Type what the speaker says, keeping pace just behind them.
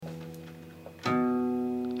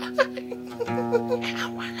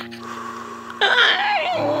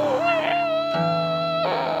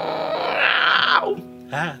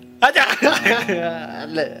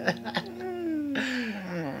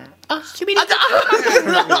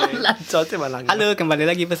Halo, kembali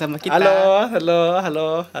lagi bersama kita.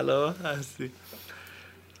 Halo. Asik.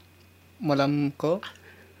 Malam kok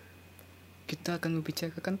kita akan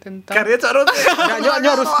membicarakan tentang Karya harus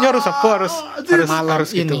malam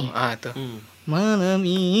gitu. ini. Tuh. Malam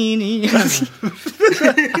ini.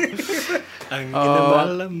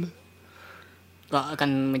 Malam. Kok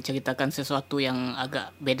akan menceritakan sesuatu yang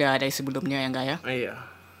agak beda dari sebelumnya ya enggak ya? Iya.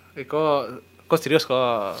 Kok serius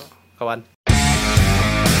kok, kawan?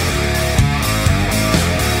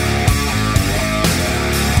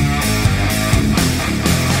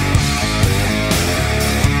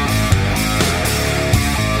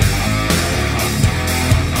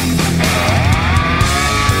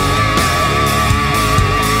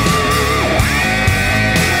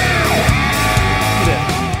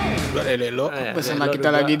 Bersama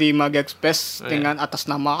kita lagi di Mag Express dengan atas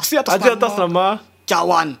nama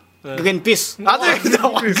Cawan Greenpeace.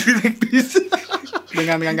 Cawan Greenpeace.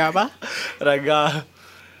 Dengan rangga apa? Rangga.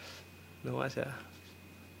 Nama siapa?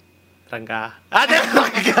 Rangga. Ada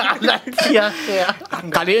Rangga. Iya.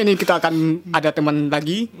 Kali ini kita akan ada teman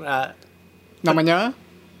lagi. Namanya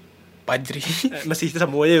Fajri. Masih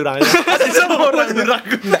semuanya orangnya. Semua orang.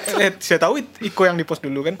 Saya tahu Iko yang di post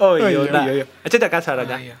dulu kan. Oh iya. Aja dah kasar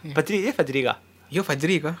aja. iya. Fajri kah? Yo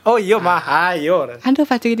Fajri kah? Oh iya mah. Ayo. ada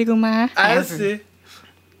Fajri di rumah. Asik.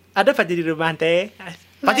 Ada Fajri di rumah teh.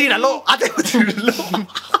 Fajri lalu. Ada Fajri lalu.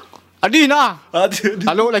 Adina.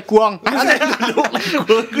 Halo like kuang.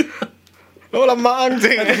 Lo lama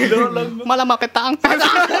anjing. Malah make tang.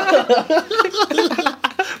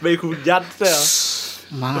 Baik hujan saya.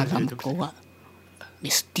 Malam kuat.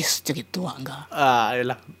 Mistis cerita enggak?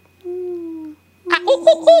 Ayolah.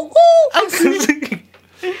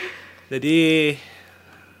 Jadi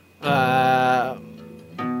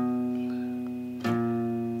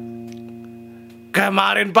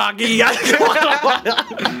kemarin pagi ya.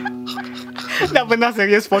 Enggak pernah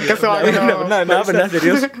serius podcast soalnya. Nah, benar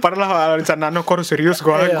serius. Parah rencana kok serius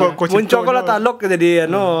gua. Muncul kalau talok jadi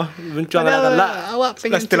muncul kalau talak. Awak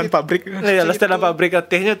pengen Setelan pabrik. Iya, setelan pabrik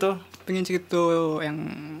tehnya tuh. Pengen cerita yang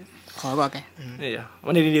horor kayak. Iya,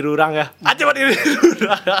 mana di rurang ya? Aja mana di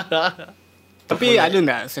rurang. Tapi ada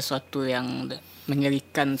enggak sesuatu yang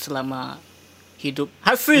menyerikan selama hidup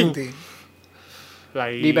Hasing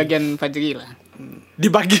di bagian Fajri lah?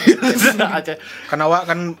 Dibagi aja. Karena awak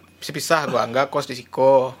kan pisah gua enggak kos di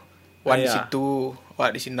Siko. Wan di Iya. situ, wak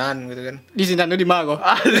di Sinan gitu kan. Di sini di mana kok?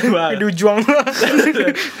 Di ujung.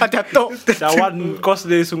 Ada tok. Cawan kos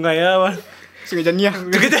di sungai ya, Mas. Sungai Jania.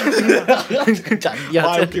 Ya,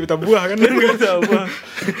 Wah, kita buah kan.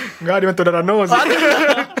 Enggak di Batu Darano.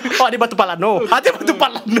 oh di Batu Palano. Ada Batu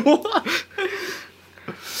Palano.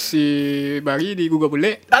 Si Bari di Guga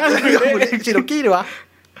Bule. Ada boleh Ciroki doa.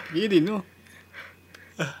 Gini no.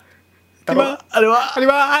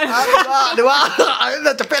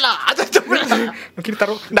 Ada cepet lah. Mungkin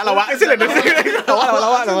taruh enggak lawak sih lah.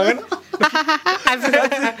 Lawak kan.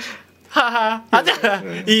 Aja.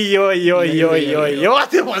 Iyo.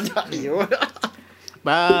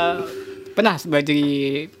 Pernah Bajri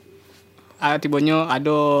tibonyo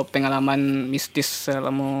ada pengalaman mistis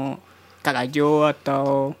selama Karajo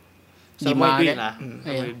atau Sama kayak? lah.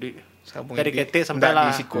 Dari ketik sampai di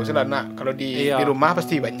lah. Siko sih lah nak. Kalau di rumah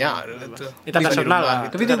pasti banyak gitu. Internasional lah.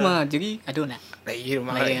 Tapi di rumah jadi ada nak. Di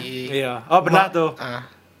rumah Nah, lagi. Iya. Oh benar tuh. Ah.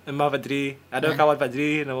 Fajri. Ada kawan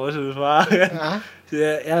Fajri nama Suswa kan.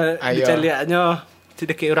 Ya Ayo. diceliaknya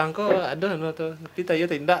tidak kayak orang kok ada tuh. Tapi tayo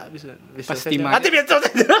tidak bisa Pasti saja. mah. Nanti biasa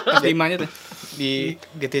saja. Pas limanya tuh. Di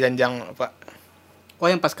Janjang apa? Oh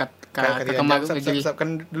yang pas ke kamar Fajri.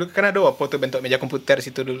 Kan dulu kan ada foto bentuk meja komputer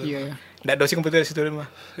situ dulu. Iya. Enggak ada sih komputer situ dulu mah.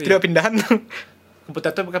 Tidak pindahan.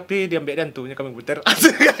 Komputer tuh tapi diambil dan tuhnya kami komputer.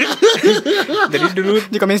 Jadi dulu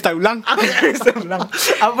Jika main start ulang.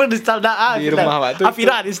 Apa di install dah? Di rumah Pak tuh.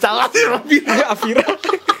 Afira di install. Afira.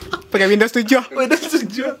 Pakai Windows 7. Udah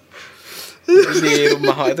setuju. Di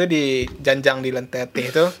rumah Pak tuh di Janjang di lantai T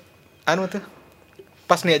itu tuh.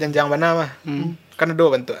 Pas nih Janjang mana mah. Kan ada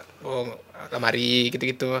bentuk. Oh, lemari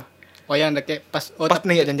gitu-gitu. Oh yang deket pas Pas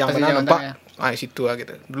nih Janjang pas mana di nampak. ya. Di situ lah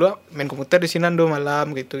gitu. Dulu main komputer di Sinan do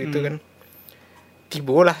malam gitu kan.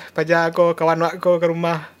 Tiba lah paja aku kawan aku ke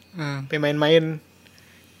rumah. Main-main.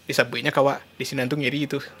 Disabuinya kawa di Sinan tuh ngiri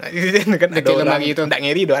itu. Nah, kan ada orang lemari itu. Enggak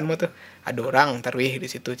ngiri doan mah tuh. Ada orang taruh di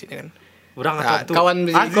situ kan. Orang Nah, atau Kawan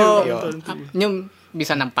Biko Iya. nyum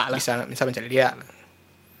bisa nampak lah. Bisa mencari dia.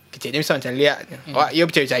 Kecilnya bisa mencari dia. Wah, iya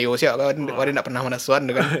percaya sih, kalau enggak pernah manasuan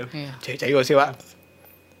kan. Iya. Percaya sih, Pak.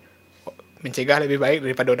 Mencegah lebih baik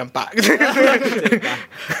daripada nampak.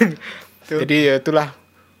 Jadi ya itulah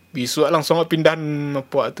Besok langsung pindah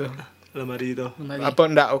apa tu. Lemari tu. Apa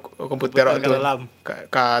ndak komputer Komputer tu. dalam.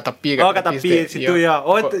 Ka tepi Tapi situ ya.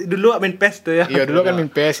 Dulu main PES tu ya. Iya, dulu kan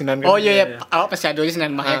main PES Sinan kan. Oh iya, awak pasti ada di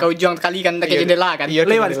sana mah. Kau juang sekali kan dekat jendela kan. Iya,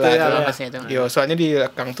 lewat situ ya. Pasti itu. Iya, soalnya di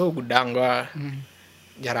belakang tuh gudang gua.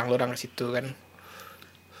 Jarang lo orang ke situ kan.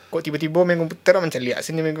 Kok tiba-tiba main komputer macam lihat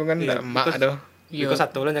sini main kan ndak emak ada. Iya.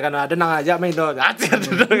 Satu lah jangan ada nang aja main tu.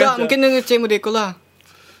 Enggak, mungkin ngecek modeko lah.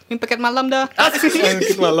 Ini paket malam dah.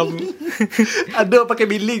 Mungkin malam. Ada pakai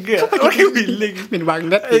bilik ke? Pakai bilik. Min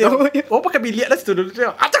banget Iya. gitu. Oh pakai bilik lah situ dulu.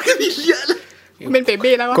 Ada pakai bilik lah. Main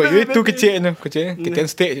PB lah. Kok itu kecilnya, kita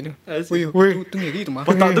stay je. Wih, tu ngeri tu mah.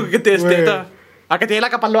 Otak tu kita stay tu. Aku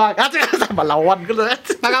tela kapal luar. Sama lawan ke tu.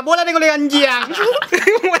 Maka bola ni kalau anjing.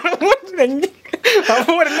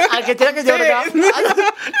 Aku tela ke jauh kan.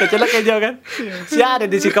 Aku tela ke jauh kan. Siapa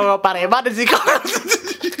ada di sikau Parema ada sikau.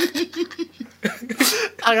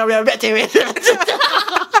 Agak biar cewek.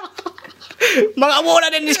 Maka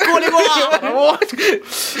bola dan di sekolah gua.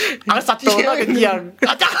 Aku satu orang kejiang.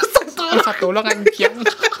 Satu orang anjing.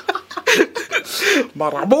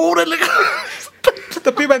 Marah bola lagi.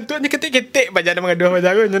 Tapi bantuannya ketik-ketik baca ada mengaduh baca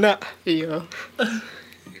aku nak. Iya.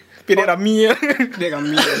 Pilih rami ya. Dia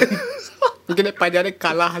kami. Mungkin dia pada dia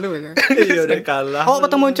kalah lu. Iya udah kalah. Awak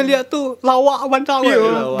pertama macam lihat tu lawak bantang awak.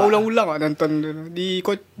 Iya. Berulang-ulang awak nonton di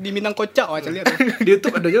Minang Kocak awak macam lihat tu. Di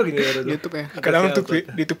YouTube ada juga gini ada. Di YouTube ya. Kadang untuk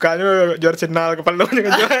ditukarnya juara channel kepala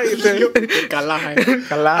dengan juara gitu. Kalah.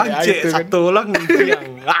 Kalah ya Anjir itu kan. satu orang yang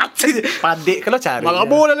padik kalau cari. Maka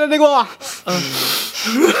bola dia gua.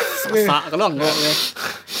 Sasak kalau enggak.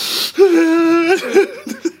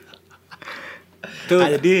 Tuh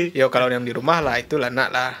jadi Yo kalau yang di rumah lah itulah nak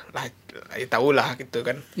lah tahu lah gitu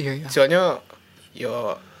kan. Iya. Soalnya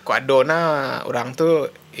yo kok ada nah orang tuh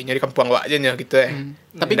nyari kampung awak aja nya gitu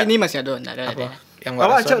Tapi gini masih ada, enggak ada. Apa? Yang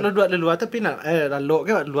awak warasan. cak luar tapi nak lalu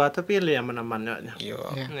ke luar tapi yang mana-mana nya. Yo.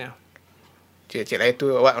 Ya. Cik-cik lah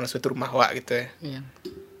itu awak orang suatu rumah awak gitu ya. Iya.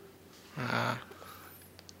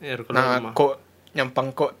 Nah, kok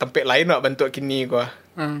nyampang kok tempat lain awak bantu kini gua.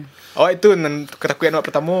 Hmm. Awak itu ketakutan awak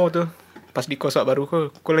pertama tuh. Pas di kos awak baru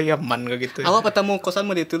kok lagi aman ke gitu. Awak pertama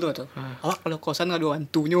kosanmu dia dulu tu. Awak kalau kosan ada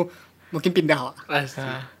hantunya mungkin pindah awak.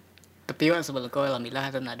 Tapi awak sebelum kau alhamdulillah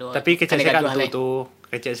tu ada. Tapi kecil saya kan tu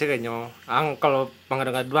kecil saya kan kalau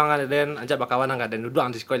pangadang-adang ada dan ajak bakawan angkat dan duduk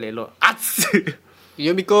di sekolah elok.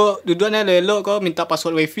 Iya biko duduknya lelok kau minta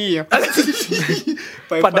password wifi ya.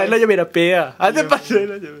 Padahal aja beda pay ya. Ada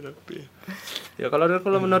padahal aja beda pay. Ya kalau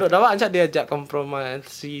menurut awak ajak diajak kompromi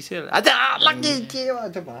sel. Ajak lagi cewa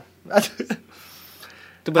coba.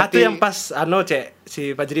 Itu yang pas cek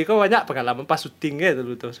si Fajri kau banyak pengalaman pas syuting ke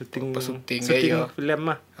dulu tuh syuting film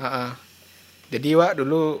mah. Jadi wak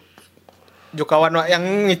dulu kawan wak yang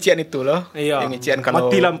ngician itu loh. Iya. Yang ngician kalau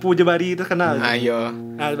mati lampu jebari itu kenal. Iya.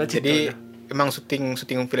 Jadi emang syuting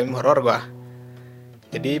film horor gua.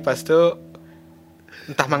 Jadi pas tuh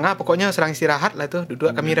entah mangga pokoknya serang istirahat lah tuh duduk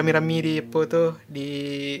kami rami-rami di apa tuh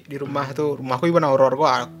di rumah tuh rumahku ibu horor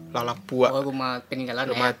gua lampu rumah peninggalan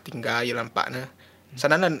rumah tinggal ya lampaknya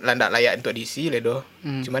sana lah ndak layak untuk diisi le doh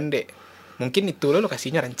cuman dek mungkin itu lo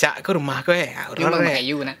lokasinya rancak ke rumah kau di rumah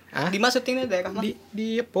kayu nak di mana syutingnya daerah mana di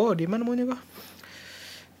apa di mana maunya kau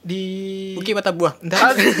di Bukit Batabuah.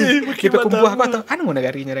 Di Pekumbuah kau atau anu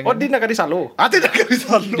negarinya dengan. Oh di negari Salo. Di negari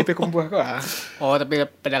Salo. Di Pekumbuah kau. Oh tapi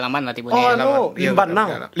pedalaman lah tibunya. Oh no,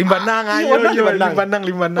 Limbanang. Limbanang.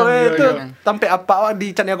 Oh itu sampai apa awak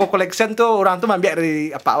di channel Go Collection tuh orang tuh mambiak dari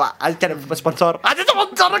apa awak channel sponsor. Ada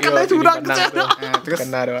sponsor kan sudah terus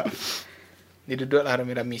kena doa. Di duduk lah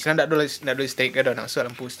rame-rame. Sekarang ndak dulu stay ke doa langsung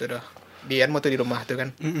lampu tu doa. Dia mau tuh di rumah tuh kan.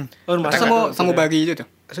 Oh rumah sama bagi itu tuh.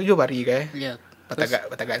 Sejo bari kayak. Iya.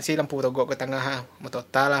 Patagan sih lampu togok ke tengah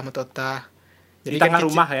motota. Jadi di tengah kan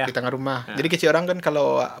rumah ya. Di tengah rumah. Jadi kecil orang kan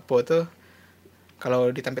kalau apa tuh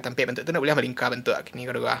kalau ditampe-tampe bentuk tu nak boleh melingkar bentuk gini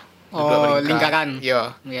kalau gua. Oh, lingkaran.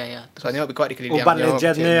 Iya. Iya. Soalnya bikau dikelilingnya. Urban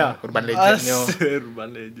legendnya ya. Urban legendnya. Urban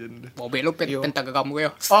legend. Mobil lu pentagram gue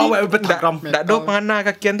ya. Oh, pentagram. Ndak do pengana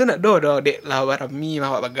kakian tu ndak do dek lah warami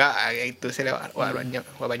mah bagak itu saya lewat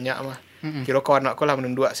banyak mah. Kira kawan aku lah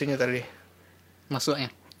menunduk sini tadi.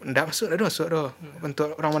 Masuknya. Ndak masuk do.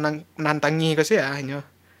 Untuk orang menantangi ke saya hanya.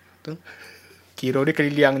 Tu. Kira dia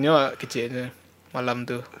kelilingnya kecilnya malam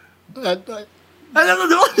tu.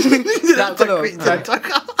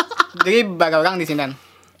 Jadi berapa orang di sini kan?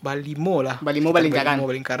 Balimo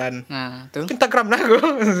balingkaran. Nah, tu. Pentagram lah aku.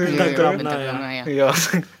 Pentagram ya. Iya.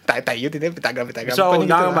 Tak itu pentagram. So,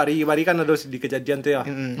 bari kan ada di kejadian tu ya.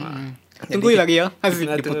 Tunggu lagi ya. Asik.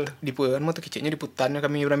 Di puan tuh kecilnya di putannya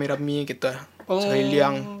kami rame-rame kita.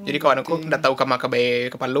 Sekeliling. Jadi kawan aku ndak tahu kamar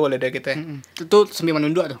ke Palu ada kita. Itu sambil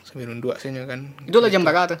menunduk tuh. Sambil nunduk sini kan. Itu lah jam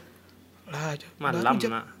berapa tuh? Lah malam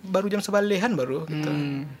baru jam sebalehan baru gitu.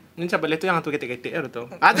 Ini sebalik itu yang hantu ketik-ketik ya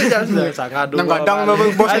tuh. Ada jam sangat dulu. Nang kadang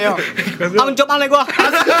bosnya. Ang job aneh gua.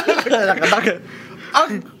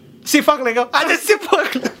 Sifak lagi. Ada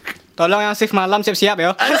sifak. Tolong yang shift malam siap-siap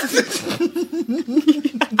ya.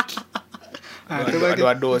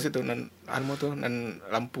 Ado situ nan anmu tuh nan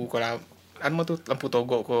lampu kalau anmu tuh lampu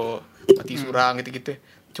togok ko mati surang gitu-gitu.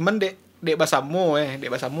 Cuman dek basamu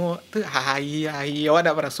tuh hai awak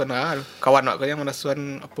ada personal kawan aku yang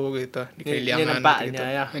merasuan apa gitu di keliangan gitu.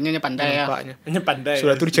 Ini pandai ya. Ini pandai.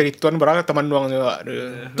 Sudah tuh cerituan berang teman doang juga.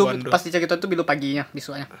 Tuh pasti cerita tuh bilu paginya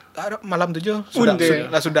besoknya. Malam tuh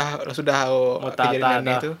sudah kejadian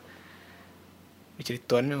itu.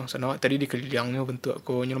 Cerituannya sana tadi di kelilangnya bentuk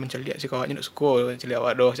aku nyoba menceliak si kawannya nak suka menceliak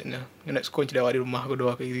awak doh sana nak suka menceliak awak di rumah aku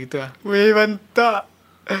doh kayak gitu ah. Wih mantap.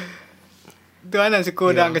 Tuan dan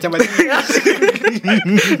suku dan kecamatan.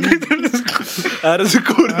 Harus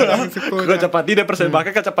syukur. Kecapati dia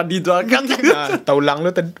persembahkan kecapati itu akan. Taulang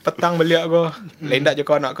lu petang beli aku. Lain dak je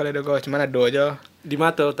kau nak kalau ada kau cuman ada aja. Di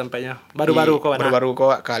mana tuh tempatnya? Baru-baru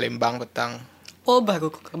kau ke Lembang petang. Oh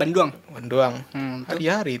baru ke Bandung.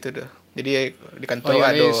 Hari-hari itu dah. Jadi di kantor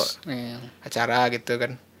ada acara gitu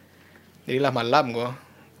kan. Jadi lah malam gua.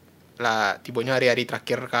 Lah tibonya hari-hari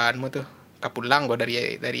terakhir kan tuh. Kapulang gua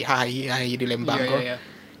dari hari di Lembang kok. Iya.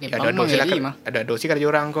 Ya, ada dosi kerja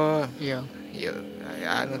orang kok. Iya.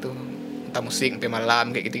 Ya tuh. Entah musik sampai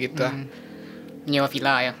malam kayak gitu-gitu ah. Nyewa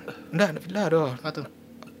villa ya. Enggak, ada villa doh. Apa tuh?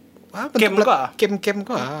 Camp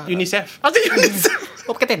kok. UNICEF.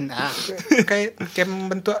 Oh pakai tenda. Kayak camp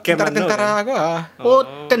bentuk tentara kok. Oh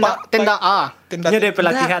tenda A. Ini ada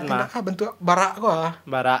pelatihan mah. Bentuk barak kok.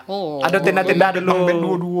 Barak. Oh. Ada tenda-tenda dulu. Band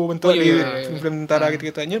dua bentuk di film tentara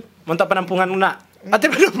gitu aja. Untuk penampungan lunak. Ada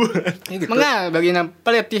penampungan. Mengapa bagi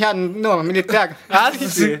pelatihan militer?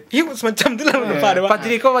 Iya semacam tu lah.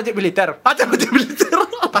 Fajri kau wajib militer. Ada wajib militer.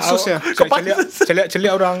 Pasus ya.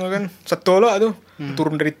 Celia orang kan. Satu lah tu.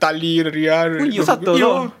 Turun dari tali dari satu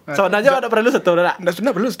loh. Soalnya ada perlu satu lah. Nggak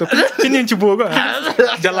sudah perlu satu. Ini yang coba kan.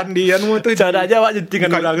 Jalan dia nu tu. Soalnya aja awak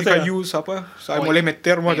jentingan orang kayu siapa? Saya mulai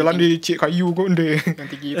meter mau jalan di kayu kok ndek.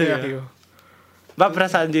 Nanti gitu ya. Bap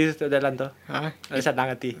perasaan di jalan tu.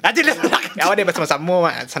 Senang hati. Ya awak dia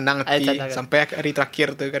bersama-sama senang hati sampai hari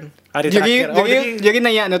terakhir tu kan. Jadi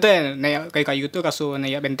naik tu naik kayu tu kasu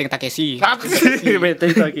naik benteng Takeshi.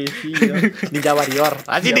 Benteng Takeshi. Ninja Warrior.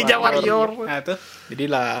 Ninja Warrior. Ah tu. Jadi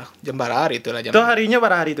lah jam berapa itu lah jam. Tu harinya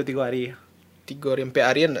berapa hari tu 3 hari. 3 hari sampai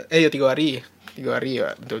harian. 3 hari. 3 hari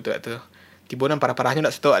ya betul-betul tu. Tibonan parah-parahnya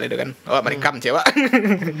ndak satu ada kan. Awak merekam cewek.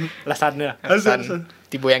 Lasannya.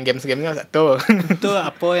 Tibo yang game-game satu. Itu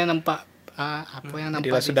apa yang nampak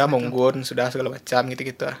Jadi sudah monggon, sudah segala macam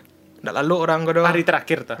gitu-gitu ah. Ndak lalu orang kodo. Hari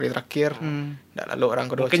terakhir tuh. Ndak lalu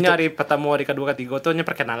orang kodo. Mungkin hari pertama, hari kedua, ketiga tuh nya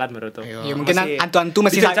perkenalan baru tuh. Ya mungkin hantu-hantu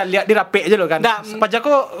masih bisa lihat dirape aja lo kan. Pajak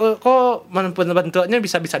kok bentuknya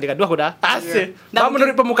bisa digaduh udah. Asik. Nah,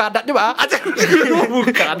 menurut pemuka adat coba.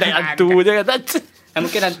 Pemuka adat hantu aja kan.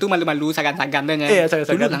 Mungkin hantu malu-malu sagan-sagan nya. Iya,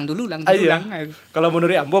 sagan-sagan. Dulu lang. Kalau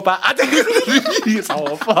menurut ambo Pak.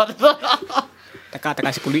 Sopot. Teka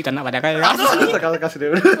si kulit anak pada kaya. Teka kasih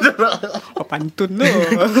dia. Pantun lo.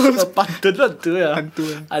 Pantun lo tuh ya. Hantu.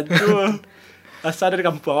 Asal dari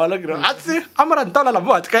kampung lagi. Asik. Amarantau lah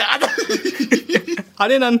buat kayak ada.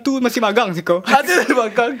 Ada hantu masih magang sih kau. Ada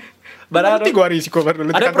magang. Baru 3 hari sih kau baru.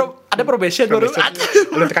 Ada probation baru.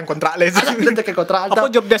 Belum tekan kontrak les. Belum tekan kontrak.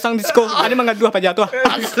 Apa job desk di sekolah? Ada mengadu apa jatuh?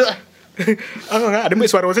 Enggak, ada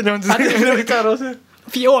suara rosanya. Ada suara rosanya.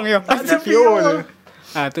 Viong ya. Ada Viong.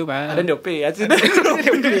 Ah tu Pak. Ada DOP aja.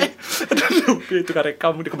 Ada DOP itu kan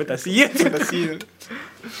rekam dokumentasi.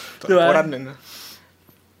 Laporan dan.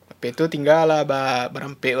 Tapi itu tinggal lah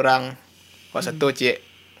berampe orang. Satu cik.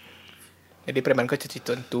 Jadi preman kau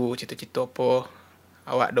cita-cita apa?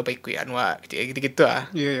 Awak do paikuan awak gitu-gitu ah.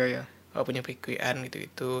 Iya. Awak punya paikuan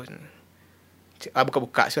gitu-gitu.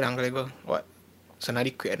 Buka-buka seorang kali gua. Awak sana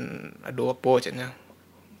di kuan ada apa caknya.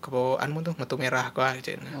 Kebawaanmu tuh mata merah kau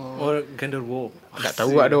caknya. Oh, genderwo. Enggak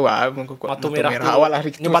tahu ada mata merah awak lah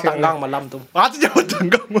gitu. Nyebat tanggang malam tuh. Nyebat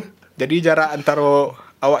tanggang. Jadi jarak antara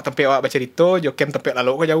awak tempat awak baca cerita, jokem tempat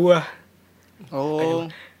lalu kau jauh lah. Oh.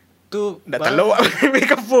 Tu enggak tahu awak make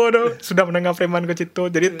up tu. Sudah mendengar preman kau cerita.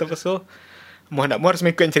 Jadi terpaksa mau nak harus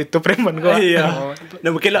mengikuti cerita preman kau. Iya.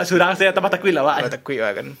 Dan mungkin lah surang saya tambah takut lah awak. Takut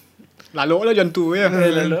lah kan. Lalu lah jantu ya.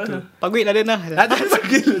 Lalu. Pagui lah dia nah. Ada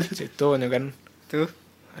pagui. Cerita kan. Tu.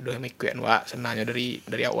 Aduh yang ikut wak senanya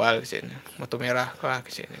dari awal kecilnya. Motor merah wah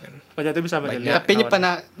kecilnya kan. Banyak tu bisa Banyak. macam. Tapi ni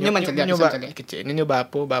pernah nyoba cerita nyoba kecil ini nyoba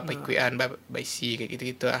apa ikutan isi kayak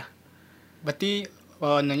gitu lah. Berarti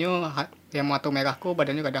warnanya yang motor merah ko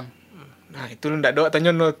badannya kadang. Nah itu lu ndak doa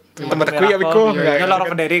tanya no teman aku ya biko. Nya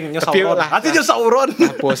lorong kedering, nya Tapi sauron. lah. Ati nya sauron.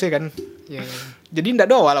 Apa sih kan. Ya. Jadi ndak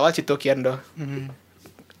doa awal situ kian doh.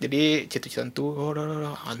 Jadi cerita hantu,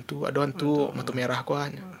 hantu, ada hantu, mata merah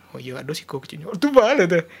kuan. Oh iya, ada siko kecilnya. Oh, tu bala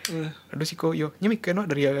tu. Ada siko yo. Nyemik kan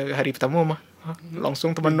dari hari pertama mah.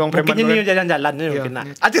 Langsung teman doang preman. Mungkin ni jalan-jalan ni mungkin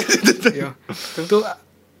nak. Yo. Tu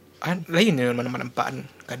lain ni mana-mana empaan.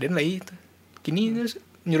 Kadang lain. Kini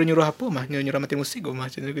nyuruh-nyuruh apa mah? Nyuruh mati musik gua mah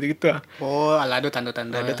gitu-gitu ah. Oh, ala ada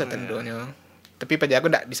tanda-tanda. Ada tanda-tandanya. Tapi pada aku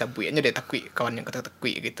ndak disabuinya dia takui kawan yang kata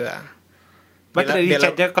takui gitu ah. Betul di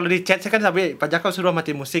chat je. Kalau di chat saya kan sampai pajak kau suruh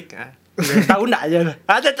mati musik. Tahu tak aja?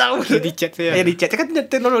 Ada tahu. Di chat saya. Ya di chat kan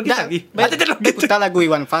teknologi lagi. Ada teknologi. Putar lagu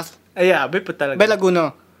Iwan Fals. Iya, putar lagu. Baik lagu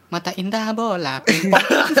no. Mata indah bola.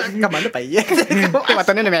 Kemana pak ya?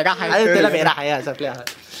 Matanya udah merah. Ayo tela merah ya, sampai.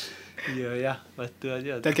 Iya ya, betul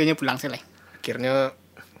aja. Akhirnya pulang sih lah. Akhirnya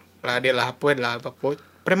lah dia lah apa.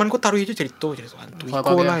 Preman ku taruh itu cerita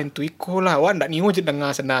hantu iko lah. Wah ndak niho je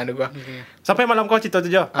dengar senang tu gua. Sampai malam kau cerita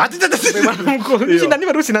tu je. Sampai malam ku. Sinan ni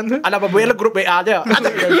baru sinan tu. Ada apa boleh grup WA aja.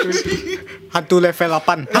 Hantu level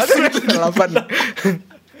 8.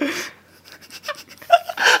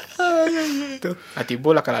 Tuh. Tiba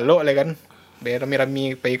lah kalau lah kan. Biar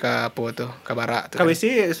rami-rami pergi ke apa tu, ke barak tu. Kau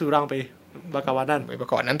isi surang pergi bakawanan.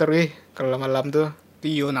 Bakawanan terus kalau malam tu.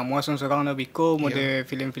 Iyo nama seorang na biko mode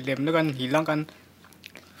film-film tu kan hilang kan.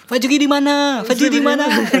 Fajri di mana? Fajri di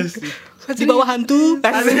mana? Di bawah hantu?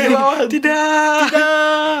 Di bawah. Tidak.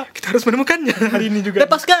 Kita harus menemukannya hari ini juga.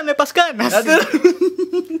 Lepaskan.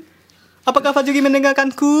 Apakah Fajri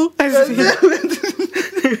mendengarkanku?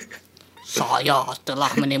 Saya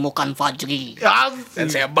telah menemukan Fajri.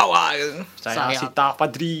 Dan saya bawa. Saya Sita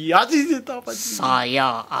Fajri.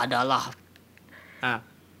 Saya adalah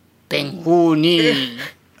penghuni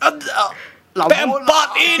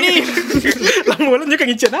tempat ini. Lamulannya kan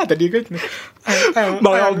ngicen tadi kan.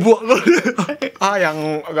 Bawa buak. Yang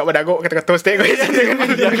agak berdagok kata-kata steak kau.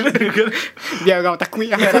 Biar kau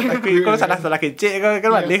takui. Kau salah kecil kan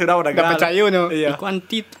balik udah Gak percaya no. Iya. Iku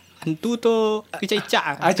hantu tu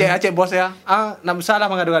ica-ica. Aceh bos ya. Nak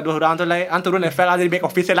salah mengadu-adu orang tu lain. Turun level ada di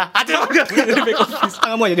back office lah. Di back office.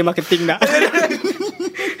 Kamu jadi marketing dah.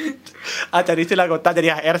 Cari sila kota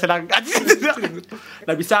jadi HR selang.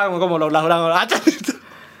 Dah bisa kau mau ulang-ulang.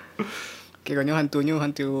 Kiranya hantu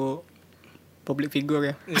public figure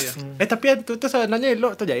ya. Iya. Tapi hantu tu sebenarnya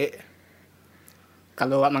elok tu jahit.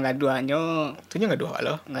 Kalau awak mengaduannya, Tunya ngadu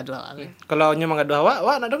lo. ngadu awak. Kalau nya mengadu awak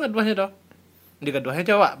nak dong ngaduannya dong. Dia gaduhnya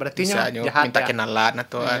coba berarti nya Bisa jahat minta ya. kenalan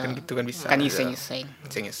atau kan gitu kan bisa. Kan iseng-iseng.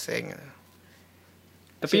 Iseng-iseng.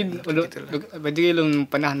 Tapi berarti lu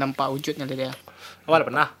pernah nampak wujudnya dia. Awal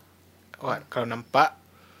pernah. Wah, kalau nampak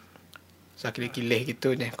sakit-kilih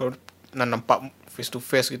gitu nih. Kalau nampak face to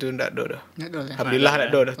face gitu ndak ada dah. Alhamdulillah ndak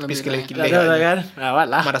ada dah. Tapi sekilih-kilih Ada kan. Awal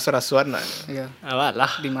lah. Marah-rasuan lah. Iya. Awal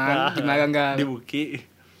lah. Di mana enggak? Di Buki.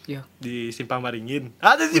 Iya. Di Simpang Maringin.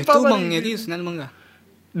 Ada Itu Simpang bang Maringin. jadi senan bang enggak?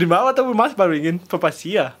 Di bawah tu Mas Maringin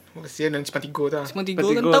Papasia. Kesian dan cepat tiga tu. Cuma tiga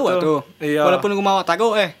kan tahu tu. Iya. Walaupun rumah awak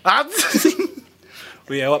taruh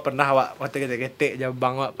Wih awak pernah awak waktu ketek-ketek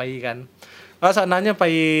jabang awak pai kan. Awak sebenarnya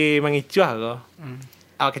pai mengicuh aku.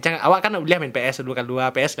 Awak kecang awak kan boleh main PS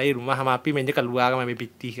 2x2 PS dari rumah sama api main je keluar main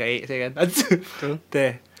PT kayak saya kan.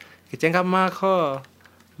 Teh. Kecang kamar ko.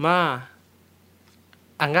 Ma.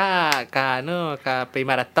 Angga ka pai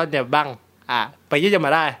maraton ya bang. Pai je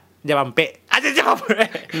marah. Jam ampe. Jam ampe.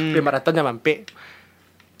 Pai maraton jam ampe.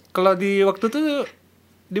 Kalau di waktu tu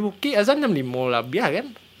di Buki azan jam 5 lah biar kan.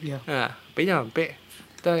 Iya. Pai jam ampe.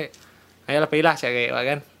 Tu ayolah pailah saya kayak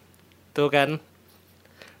kan. Tu kan.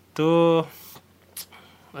 Tu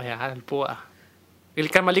lupa ah.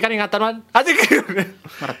 Ilikan balikan ingatan man. Asik.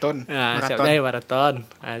 Maraton. Maraton.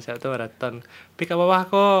 Siap tu maraton. Pi ke bawah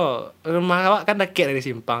ko. Rumah awak kan dekat dari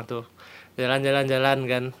simpang tu. Jalan-jalan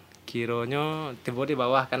kan. Kironyo tiba di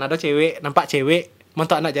bawah kan ada cewek, nampak cewek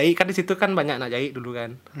montok anak jahit kan di situ kan banyak anak jahit dulu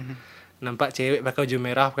kan. Nampak cewek pakai baju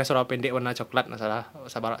merah, pakai seluar pendek warna coklat masalah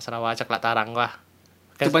Sarawak coklat tarang lah.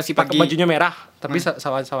 Itu pasti pagi. Bajunya merah, tapi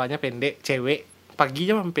sawahnya pendek, cewek. Pagi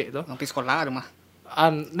je mampir tu. Sampai sekolah rumah.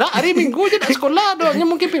 Nah, hari Minggu je nak sekolah tu. Nya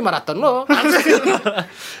mungkin pergi maraton lo.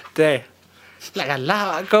 Teh. Lah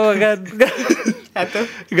galak kau kan. Itu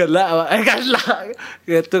Galak.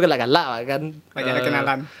 Itu galak kan. banyak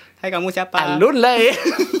kenalan. Hai kamu siapa? Alun lah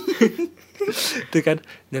tu kan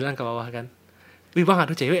jalan ke bawah kan. Wih bang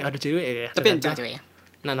ada cewek. Tapi encah cewek ya.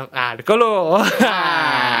 kalau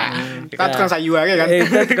Kan tukang sayur kan.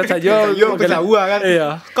 tukang sayur kan.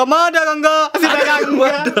 iya Kamu ada Rangga? Si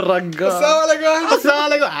Rangga. Rangga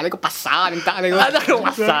Pasal lagi pasar minta lagi. ada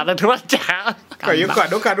kewasan ada macam Kayu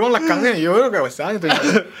kadang lekangnya yo kayak besar itu.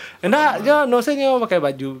 enak aja nosenya pakai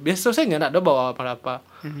baju biasanya nak ada bawa apa-apa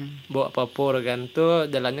bawa apa-apa kan tuh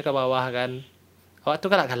jalannya ke bawah kan. Awak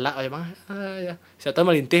tuh galak-galak aja bang. Ya. Siapa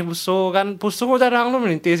melintih pusuh jarang lo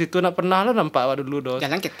melintih situ nak pernah lo nampak awak dulu dos.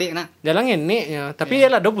 Jalan ketik nak. Jalan ini ya, tapi ya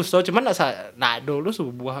lah do pusuh cuman nak dulu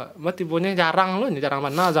subuh. Matibonya jarang lo, jarang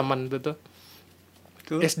mana zaman itu tuh.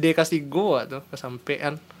 Tuh. SD kelas 3 tuh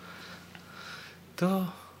kesampean. Tuh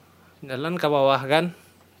jalan ke bawah kan.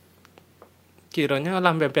 Kiranya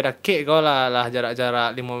lah hampir dake kau lah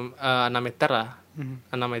jarak-jarak 6 meter lah.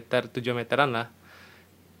 6 meter 7 meteran lah.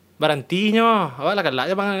 Berhentinya, awak lah galak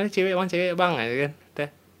aja bang, cewek bang, kan,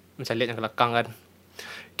 teh, macam lihat yang kelakang kan,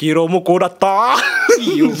 kira muka Datar,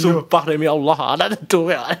 sumpah demi Allah, ada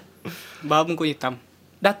tu ya, Bawa muka hitam.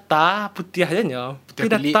 Datar putih aja nya,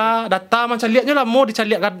 Datar macam lihatnya lah, mau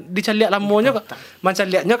dicaliak lamonya, macam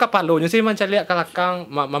lihatnya kepalonya sih, macam lihat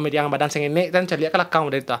kelakang, yang badan sengenek dan caliak kelakang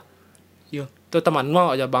dari tu, Yo, tu teman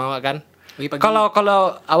mau aja bang awak kan, kalau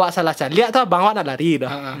awak salah caliak tu bang awak nak lari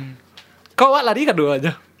dah, kau awak lari kedua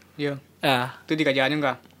aja. Yo. Ah, Itu di kerjaannya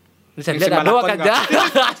enggak? bisa lihat dua kerja.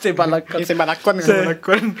 Sembalakon.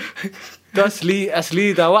 Itu asli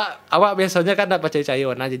tu awak biasanya kan nak baca cair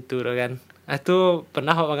warna gitu kan. Itu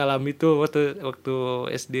pernah awak mengalami tu waktu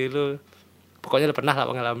SD lu. Pokoknya pernah lah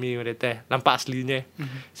mengalami teh. Nampak aslinya.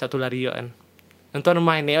 Satu lari kan. Nanti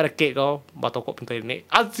rumah ini ada kek kau batokok pintu ini.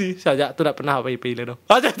 Asli saja tu tak pernah apa pilih tu.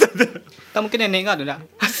 Tak mungkin nenek enggak ada.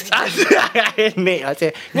 Ini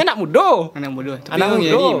aja. Ni anak muda. Anak bodoh. Tapi Anak orang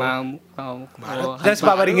muda. jadi Dan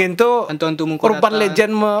sebab baringin tu hantu muka urban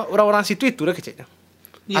legend orang-orang situ itu dah kecilnya.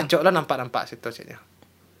 Iya. Acok lah nampak situ kecilnya.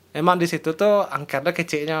 Emang di situ tuh angker dah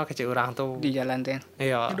kecil orang tuh. di jalan tuh.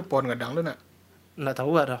 Iya. Itu pohon gadang lu nak. Nggak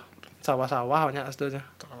tahu ada. Sawah-sawah banyak situ.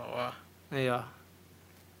 Wah. Iya.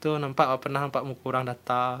 Tuh pernah nampak muka orang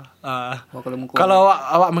Datar. Kalau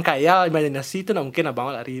Awak mengkhayal imajinasi tu nak mungkin abang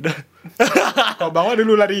awak lari dah. Kau bawa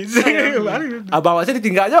dulu lari. Abang awak sih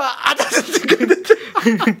ditinggal aja. Ada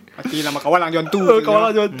pasti nama kawan lang Hantu.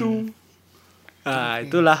 kawan Hantu.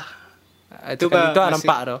 Itulah. Itu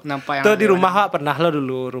nampak tu. Nampak yang Tuh di rumah awak pernah lo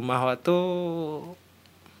dulu. Rumah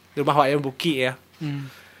awak yang buki ya.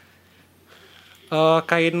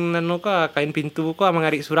 Kain pintu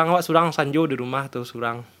mengarik surang sanjo di rumah tuh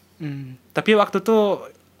surang. Tapi waktu tuh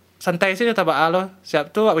santai sih tak lo.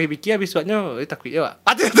 Siap tuh awak pikir habis waknya takut ya wak.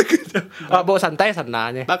 Awak bawa santai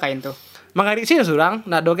sananya. Kain tuh. Mengarik sih surang,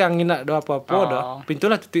 nak do angin nak do apa-apa dah. Pintu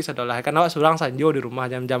lah titik sadolah kan awak surang sanjo di rumah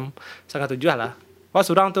jam-jam 6:30 lah. Awak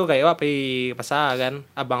surang tuh kayak awak pergi pasar kan.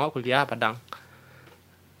 Abang awak kuliah Padang.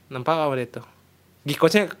 Nampak awak itu.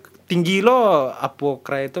 Gikosnya tinggi lo apa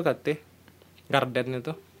kira itu kate. Garden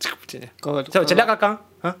itu. Coba cedak kakak.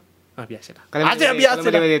 Hah? Biasa lah. Biasa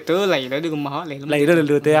lah. Itu lain di rumah awak lain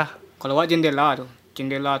dulu tu ya. Kalau awak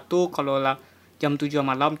jendela tu kalau lah jam 7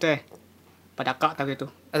 malam teh pada kak tak gitu.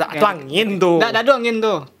 Itu angin tu. Tak ada angin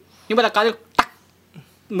tu. Ni pada kak tak.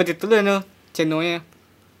 Betul tu channelnya.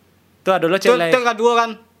 Tu ada lo channel. Tu kedua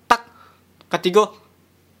kan tak. Ketiga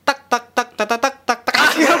tak.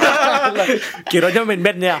 Kiranya main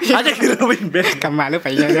band ya. Aja kira main band. Kamu lu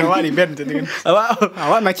payah Awak di band jadi kan.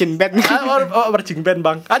 Awak macin band. Awak marching band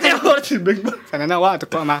bang. Aja marching band bang. Sana awak tu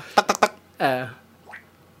kok mah tak.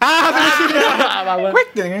 Wait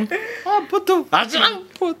jadi kan. Apa tu? Aja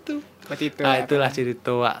apa tu? Seperti itu. Itulah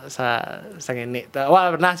cerita awak sangenik.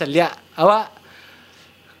 Awak pernah saya lihat awak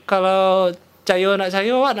kalau nak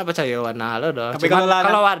cayo awak nak percaya warna lo dah. Tapi kalau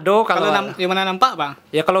yang mana nampak bang?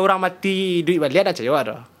 Ya kalau orang mati duit balik ada cayo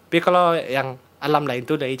dah. Tapi kalau yang alam lain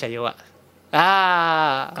tu dari cayo awak.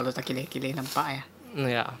 Kalau tak kile nampak ya.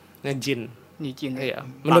 Ya, jin. Ni jin. Iya.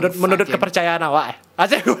 Menurut kepercayaan awak.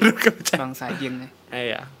 Aja menurut kepercayaan. Bangsa jin.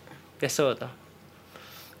 Iya. Biasa tu.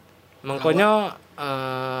 Makanya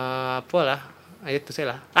apalah. Itu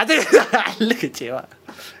saya lah. Aja lu kecewa.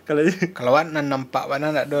 Kalau awak nampak bana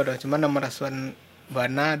tak do dah. Cuma nama rasuan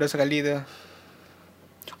bana do sekali tu.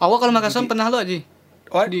 Awak kalau Makassar pernah lo aja?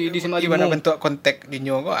 Oh di di mana bentuk kontak di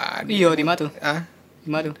nyo ko? Iya di mana tu? Di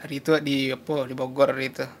mana tu? Hari tu di apa? Di Bogor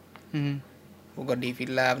itu. Bogor di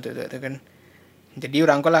film tu kan. Jadi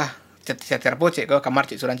orang ko lah cetar po cek ko kamar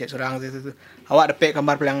cek surang tu. Awak dapet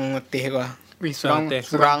kamar paling teh ko. Wih, surang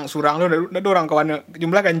lu ada orang kawan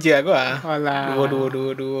jumlah ganja ko Alah.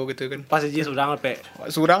 Dua gitu kan. Pas aja surang lepek.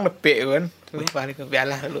 Surang lepek kan. Balik ke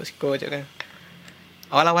bialah lu siko cek kan.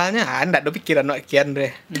 Awal-awalnya ndak do pikiran nak kian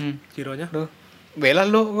deh. Kiranya. Duh. Bela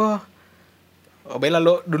lu ko.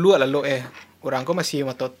 lalu dulu orang kok masih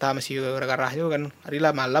matota masih garah juga kan hari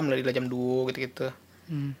lah malam lah jam 2 gitu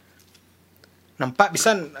nampak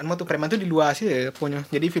bisa anu tuh preman tuh di luar sih punya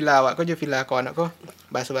jadi villa awak kok aja villa kawan aku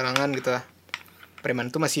bahasa barangan gitu lah preman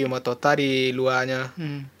tuh masih matota di luarnya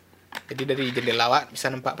jadi dari jendela awak bisa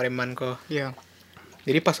nampak preman kok Iya.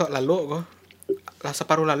 jadi pas awak lalu kok lah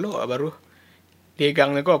separuh lalu baru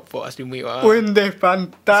diegangnya kok apa asli mui wah Wende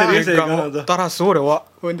pantai. Serius? Egang tuh? taraso deh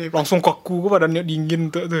wak Wende. langsung kaku kok badannya dingin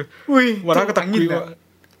tuh Wih, warna itu angin ketakui dah. wak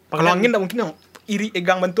kalau angin tak mungkin yang iri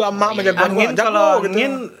egang bantu amak menjaga Angin wak, jago kalau gitu.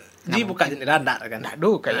 angin di buka jendela ndak kan. Nggak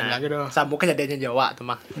do kayak lagi doh Sambung kejadiannya Jawa tuh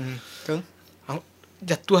mah. Tuh.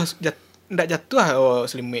 ndak jatuh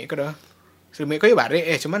selimut ke doh selimut kok ya bare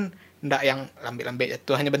cuman ndak yang lambe-lambe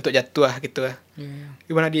jatuh hanya bentuk jatuh gitu Iya.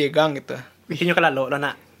 gimana diegang gitu Bikinnya kalau lo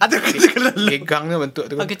nak. Aduh kalau diegangnya bentuk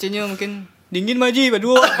tuh kan Kecilnya mungkin dingin maji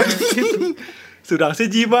berdua. Surang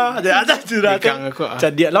sejima ada surang Ikan aku,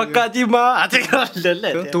 jadi loka jima ada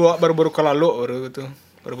lelet tua baru-baru kelalu baru gitu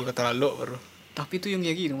baru kelalu baru Tapi itu yang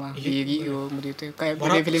gigi tuh mah. Gigi yo begitu kayak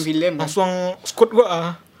Orang film-film kan. langsung skut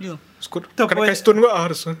gua Iya. skut Tuh, kena boy. kayak stun gua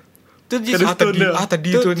harus Itu di tadi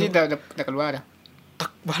itu tuh tidak keluar dah. tak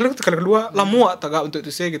balik kalau keluar lama tak untuk itu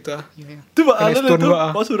saya gitu Iya. tuh Kena ada stun tuh gua.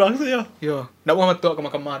 pas surang saya yo ndak mau matua ke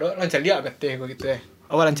mahkamah do lancar liat kate gua gitu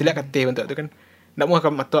awal lancar liat kate bentuk itu kan ndak mau ke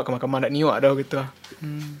matua ke mahkamah ndak niwa do gitu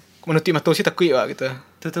menuti matua sih takui wa gitu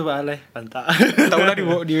tuh balai pantak tahu lah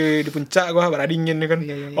di puncak gua bara dingin kan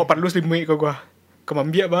Iya. oh perlu selimut ke gua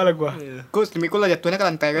kemambiak bala gua Kau sedemikian lah jatuhnya ke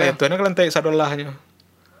lantai lah kan. itu kan lantai sadolahnya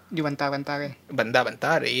Di bantar-bantar.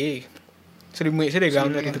 bentar selimut saya degang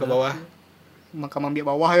dari itu ke bawah Maka ambil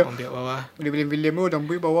bawah yo. ambil bawah Di film-film tu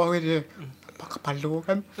ambil bawah gitu. Pakai palu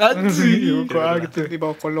kan. anjir gua gitu Di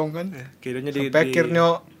bawah kolong kan. kiranya di sampai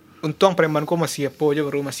akhirnya untung premanku masih apa aja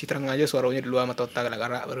baru masih terang aja suaranya di luar sama tota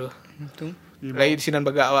galak-galak baru Itu lagi di sinan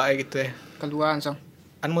bagak awak gitu keluar langsung.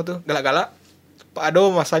 anmu tuh galak-galak Pak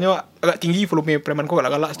Ado masanya agak tinggi volume premanku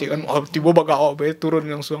galak-galak sih kan oh tiba bagak awak be turun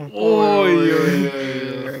langsung oh iya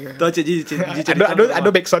tuh ada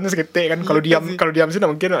backsoundnya seketik kan kalau diam sih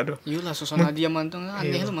nggak mungkin aduh Iyalah suasana diaman tu aneh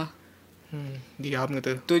Iya. lu mah. diam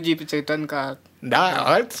gitu Tu ji ceritaan ke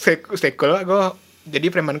ndak sekol lah gua jadi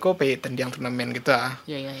premanku pe tendiang turnamen gitu ya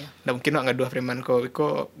ya ya. nggak mungkin nggak ngadu premanku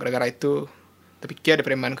iko gara-gara itu tapi kia ada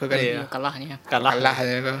premanku kan Iya. Kalahnya. kalah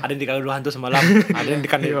ya kok. ada yang dikalahkan dua hantu semalam ada yang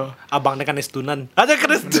dikan Iya. abang dekan estunan ada kan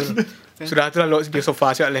estunan Sudah tuh lalu di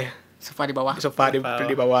sofa sih oleh Sofa di bawah. di sofa di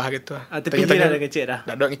bawah gitu. tapi dia ada ngecek dah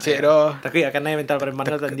Dah dok ngecek doh. tapi akan naik mental preman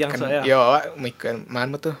lo tendiang soalnya Yo, mikan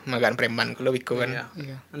manmu tuh magan preman kalau wiko kan.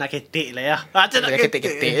 Iya. anak ketik lah ya aja Dia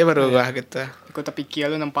ketik-ketik baru gua gitu. Kau tak fikir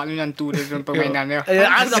lu nampak lu nantu dari dalam permainan ya.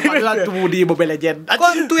 ada pada tuh di Mobile Legend Kau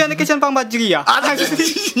hantu yang kesian pang fajri ya?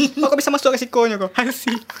 Kau bisa masuk resikonya kau.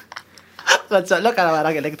 Asli. soalnya kalau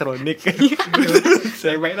orang elektronik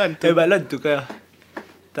Baik lah hantu. hebat lah tuh kayak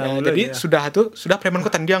Nah, jadi sudah premanku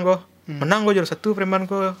tendiang kok. Menang gua juara 1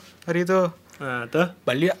 premanku hari itu. nah tuh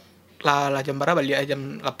Balik lah jam berapa balik jam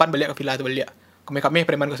 8 balik ke villa tuh balik. Kami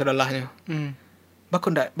premanku sedalahnya.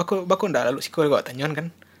 Baku ndak lalu sikol gua tanyon kan.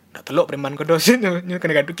 Ndak telok premanku dosen nyo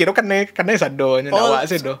kena gadu kira kan sadonya awak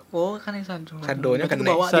sih do. Oh, kan yang sadu. Sadonya kan Di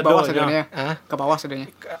bawah, di bawah sadonya. Ah, Ke bawah sadonya.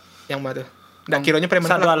 yang mana tuh? Ndak kiranya preman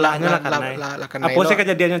sadalahnya lah karena apa sih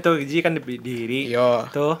kejadiannya tuh Ji kan diri Yo,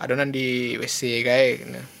 tuh adonan di WC kayak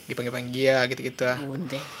dipanggil-panggil ya gitu-gitu.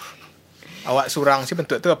 Bunde. Awak surang sih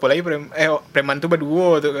bentuk tuh apalagi preman tuh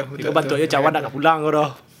berdua tuh. itu bantu aja cawan nak pulang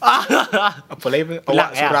udah Apalagi pulang awak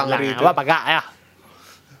ya surang pulang hari ya itu. awak pagak ya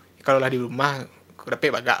Kalau lah di rumah udah pe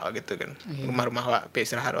bagak gitu kan. Rumah-rumah awak pe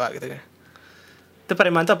istirahat awak gitu kan. itu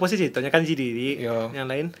preman tuh apa sih ceritanya kan si diri Yo. yang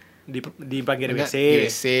lain dipanggil di WC Di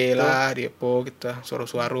WC lah, di apa gitu.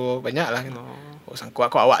 Suara-suara banyak lah. Gitu. Oh, sangku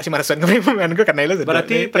aku awak sih marasan ke preman gue karena itu.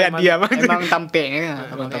 Berarti preman- dia mah. Emang tampeknya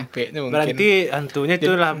Emang tampeknya mungkin. berarti hantunya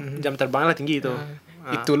itu lah jam terbang lah tinggi itu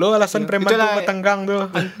Itu loh alasan preman tuh Itulah matanggang tuh.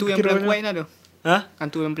 hantu yang paling kuat itu. hah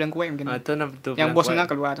Hantu yang paling kuat mungkin. itu tuh Yang bosnya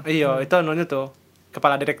keluar. iya itu anunya tuh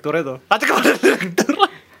kepala direkturnya tuh ada kepala direktur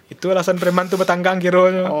Itu alasan preman tuh matanggang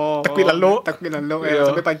kiranya. Takut lalu. Takut lalu Iya.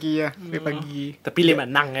 sampai pagi ya. Sampai pagi. tapi dia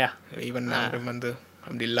menang ya Iya benar preman tuh.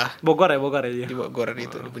 Alhamdulillah Bogor ya di Bogor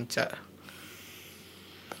itu di puncak.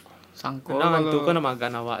 Sangko. menang hantu kan nama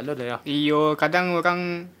agak awak lo dah ya Iyo, kadang orang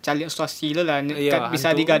cari situasi lo lah. Iya, Bisa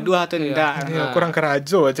hantu. digaduh atau Iya. enggak. Ya, kurang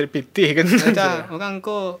kerajo cari pitih kan. Kita orang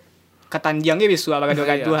kok ketandiangnya bisa apa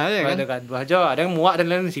gaduh-gaduh aja kan. ada gaduh aja ada yang muak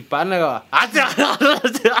dan lain sipaan lah kok ada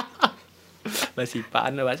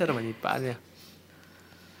sipaan lah baca nama sipaannya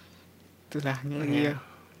Itulah iya.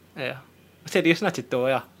 ya serius nah cito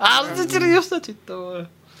ya serius nah cito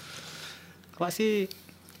Awak sih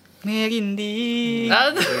merinding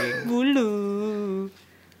bulu.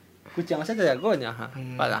 Kucing saya jagonya.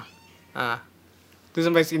 Parah. Terus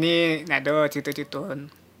sampai sini ada cerita-cerita.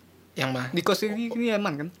 Yang mah. Di kos ini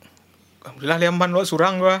aman kan? Alhamdulillah aman lo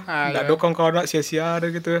surang gua. Enggak ada kawan-kawan nak sia-sia ada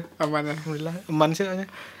gitu. Aman. Alhamdulillah aman sih hanya.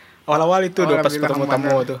 Awal-awal itu pas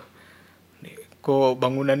pertama-tama tuh. Ko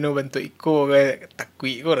bangunan tu bentuk iko kayak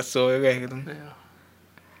takui ko rasa kayak gitu.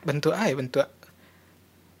 Bentuk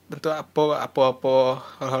apa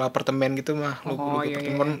hal-hal apartemen gitu mah.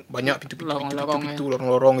 Apartemen banyak pintu-pintu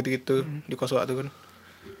lorong-lorong gitu di kos tu kan.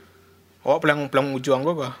 Awak pelang ujung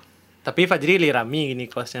gua. Tapi Fajri li rami gini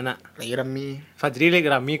kosnya nak. Lagi rami. Fajri li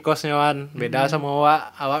rami kosnya wan. Beda sama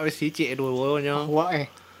awak mesti cik dua-duanya.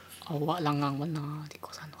 Awak langang mana di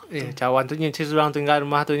kosan awak. Cawan tu nyinci surang tinggal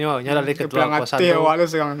rumah tu nyo. Nyala dari ketua kosan tu. Awak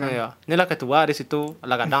tu sekarang. Ya. Nyala ketua di situ.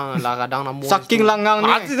 Kadang namun. Saking langang ni.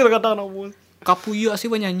 Mati kadang namun. Kapuya sih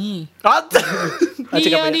bernyanyi.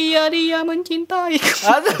 Dia mencintai.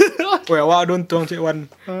 Oh ya, awak don tuang cik Wan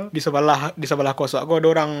di sebelah kos aku ada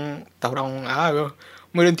orang tahu orang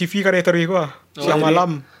Modern TV kan tadi gua siang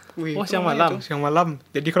malam. Siang malam. Siang malam.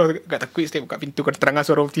 Jadi kalau enggak takut setiap buka pintu kan terangan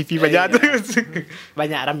suara TV banyak tu.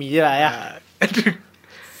 Banyak rami je lah ya.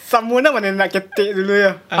 Samuna mana nak ketik dulu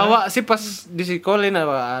ya. Awak sih pas di sekolin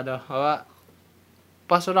ada. Awak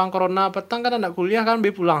pas orang corona petang kan anak kuliah kan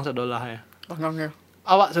be pulang sedolah ya. Bangangnya.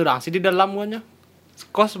 Awak surang sih di dalam guanya.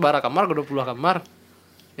 Kos bara kamar 20 kamar.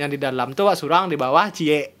 Yang di dalam tu awak surang di bawah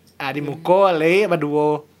cie. Di Muka le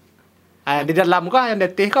baduo. Di dalam kau yang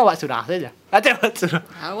deteh kau awak surang saja. Awak surang.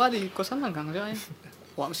 Awak di kosan langgang saja.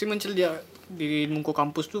 Awak mesti mencel dia di Muka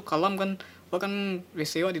kampus tu kalam kan. Awak kan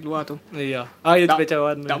WC awak di luar tu. Iya. Itu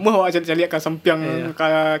becawan. Tak mau awak cari ke sampiang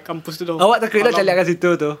ke kampus tu tu. Awak tak kira cari ke situ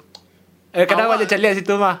tu. Kadang awak cari ke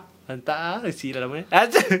situ mah. Entah isi dalamnya.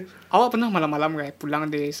 Awak pernah malam-malam kan pulang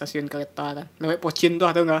di stasiun kereta kan. Lewat Pochin tu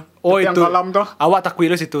ada enggak? Yang itu malam tu. Awak tak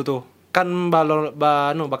kira situ tu. Kan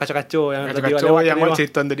bakaco-kaco yang tadi lewat yang awak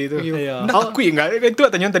cerita tadi tu. Iya. Nak takui enggak? Itu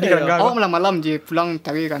tanya tadi kan enggak. Awak malam-malam je pulang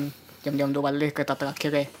tadi kan. Jam-jam 2 balik kereta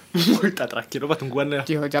terakhir Kereta terakhir apa tungguan ya?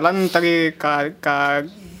 Jalan tadi ke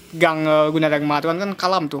gang Gunadarma tu kan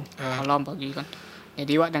kalam tu. Kalam pagi kan.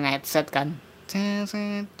 Jadi awak dengan headset kan.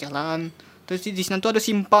 Jalan. Terus di sana tu ada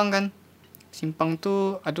simpang kan. Simpang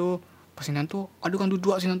tu aduh pasinan tu aduh kan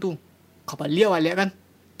duduk sinan tu. Kau balik kan.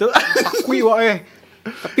 Tu takui awak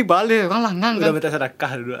Tapi balik orang langang kan. Udah minta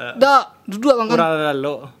sedekah duduk. Dak, duduk kan. Kurang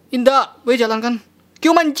lalu. Indah, we jalan kan.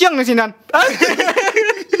 Kau mancing di sinan.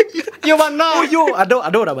 Yo mana? Ada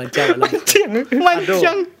orang mancang.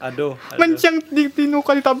 Mancang di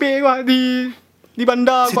nuka di tabe di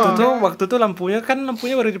bandar situ tuh waktu tu lampunya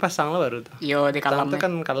baru dipasang lah baru tuh. Yo di kalam tu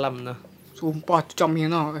kan kalam tuh. Sumpah tu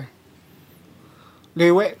camina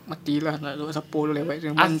lewek matilah nak siapa lu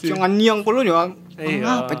lewek mancang anyang pun lu yo.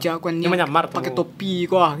 Apa je aku anyang pakai topi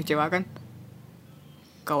gua kecewa kan.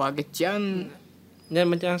 Kau agecian jangan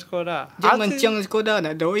mancang sekolah. Jangan mancang sekolah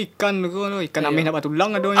nak ada ikan tu. Ikan amih nak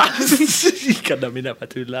patulang ada. Ikan amih nak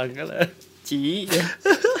patulang lah. Cik.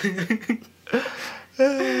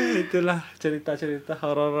 Itulah cerita-cerita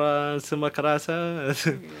horor semua kerasa.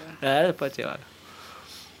 Apa cewek.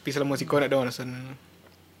 Tapi selama sekolah ada orang sana.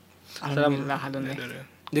 Alhamdulillah.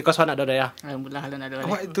 Di kosan ada ya. Alhamdulillah ada.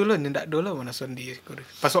 Awak itu lah ndak ada lah mana son di sekolah.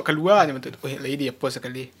 Pas awak keluar je betul. Lagi dia post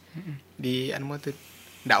sekali. Di anu tu.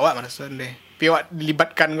 Ndak awak mana son deh. Tapi awak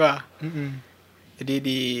dilibatkan gua. Jadi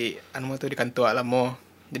di anu tu di kantor lama.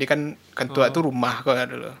 Jadi kan kantor tu rumah kau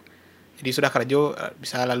dulu. Jadi sudah kerja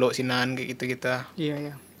bisa lalu sinan kayak gitu kita.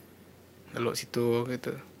 Iya. Lalu situ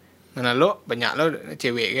gitu. Nah lalu banyak lo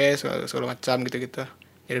cewek guys segala macam gitu.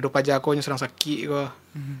 Jadi lupa aja aku serang sakit kau.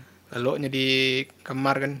 Lalu di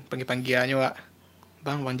kamar kan panggil-panggilannya wak.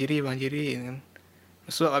 Bang jiri kan.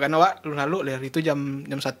 Masuk kan awak lalu dari itu jam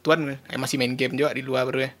 1-an masih main game juga di luar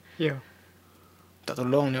baru ya. Iya. Tak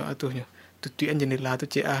tolong nyo atuhnya. Tutuan jendela tu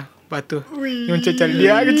cek batu. Yang cari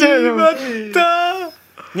dia ke cek batu.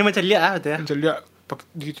 Nya macam lihat betul ya. Macam lihat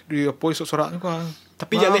di apa sorak tu kan.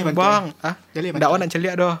 Tapi jaleh bang. Jaleh ndak nak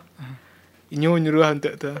celiak dah. Inyo nyuruh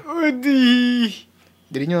hantu tu. Aduh.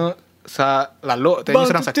 Jadinya lalu tu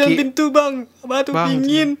serang sakit. Bang, pintu bang. Batu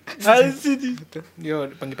dingin. Asyik. Dia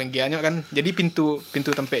panggil-panggilannya kan. Jadi pintu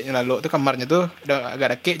tempatnya lalu tu kamarnya tu ada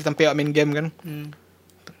agak rakit di tempat main game kan.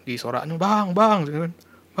 Di soraknya bang kan.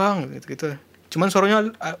 Bang gitu. Cuman suaranya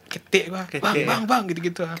ketik bang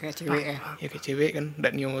gitu. Kayak cewek Ya kayak cewek kan.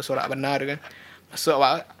 Ndak nyo sorak benar kan. Masuk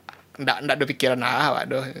awak ndak ada pikiran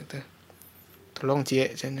awak dah gitu. Tolong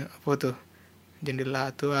cik caknya apa tu? Jendela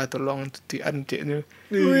tu tolong tutuan ciknya.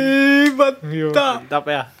 Wih, mantap. Mantap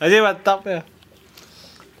ya. Aja mantap ya.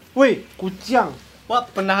 Wih, kucing. Wah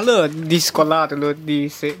pernah lo di sekolah dulu di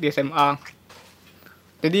SMA.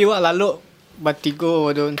 Jadi wah lalu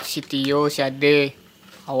bertiga tu si Tio, si Ade,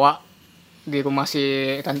 awak di rumah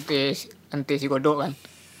si tante si Godok kan.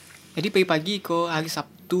 Jadi pagi-pagi ko hari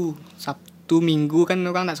Sabtu Minggu kan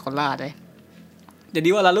orang nak sekolah deh. Jadi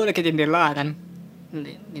wah lalu dekat jendela kan.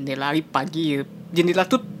 Jendela hari pagi. Jendela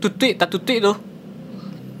tu tutup tu.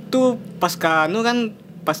 Tu pasca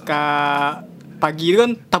pagi tu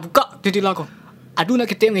kan tak buka jendela ko. Aduh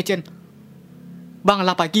nak ketik ngecen. Bang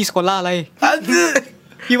lah pagi sekolah lah.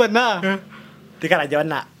 Gimana? Dia kan aja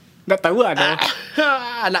nak. Tak tahu ada.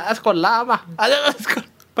 Anak sekolah mah. Anak sekolah.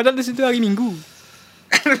 Padahal di situ hari Minggu.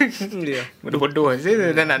 Dia. Bodoh sih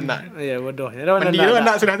dan anak. Iya bodoh. Mandi tu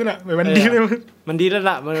anak sudah tu nak. Mandi tu. Mandi dah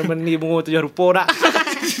nak. Mandi bunga 7 rupa nak.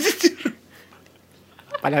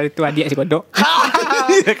 Padahal itu adik si Godok.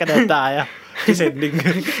 Kan Datar ya. Sending.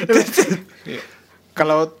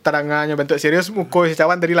 Kalau terangnya bentuk serius muka si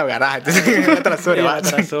cawan tadi lah garah itu. Terasa dia.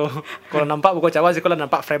 Terasa. Kalau nampak muka cawan sih kalau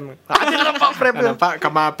nampak frame. Ada nampak frame. Nampak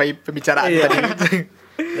kama pembicaraan tadi.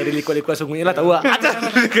 Dari liku-liku sungguhnya lah tahu.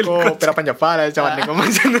 Oh, perapan Java lah cawan ni ngomong.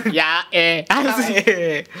 Ya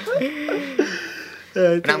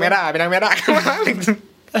Benang merah.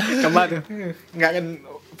 Kembar tu. Enggak kan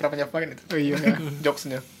perapan Java kan itu. Oh iya.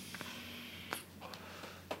 Jokesnya.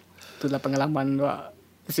 Itulah pengalaman gua.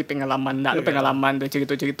 Si pengalaman tu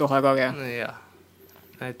cerita-cerita horor ya. Iya.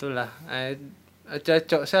 Nah itulah.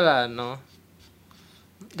 Cocok saya lah no.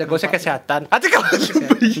 Jago saya kesehatan.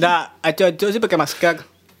 Nggak, acok sih pakai masker.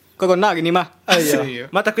 Corona gini mah. Iya.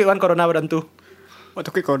 Mata takut corona berantu. Oh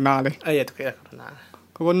takut corona deh. Iya takut corona.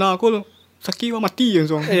 Corona aku sakit wah mati yang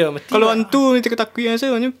song. Iya mati. Kalau antu ni takut yang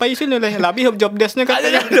saya ni pai sini lah. Lebih job desk-nya kan.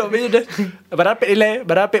 Berapa nilai?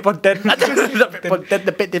 Berapa konten? Konten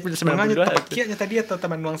dapat tipe 92. Makanya tepakianya tadi atau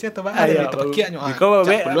taman nuangsi atau apa? Iya tepakianya. Kau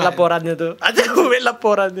laporannya tuh. Aja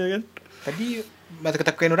laporannya kan. Tadi mata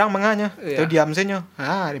ketakuan orang manganya. Tuh diam saja.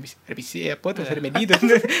 Revisi apa tuh remedi tu.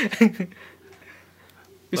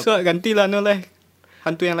 Bisa gantilah oleh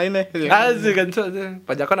hantu yang lain deh. Asik kan so.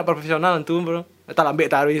 Pajak nak profesional hantu bro. Tak lambat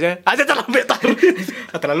taruh saya. Aja tak lambat taruh.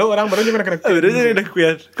 Terlalu orang baru juga kena. Udah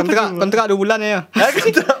kuat. Kontrak 2 bulan ya.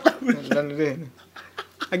 Bulan deh.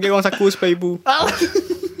 Lagi orang saku 10,000.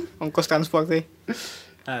 Ongkos transport sih.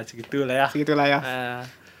 Segitulah ya.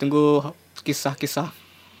 Tunggu kisah-kisah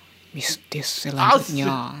mistis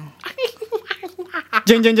selanjutnya.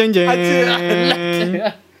 Jeng.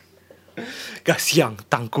 Kasiang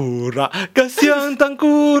tangkura.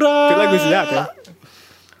 Itu lagu siapa?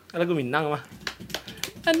 Lagu Minang mah.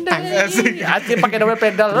 Anda. Asik pakai nomor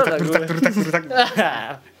pedal. Tutak.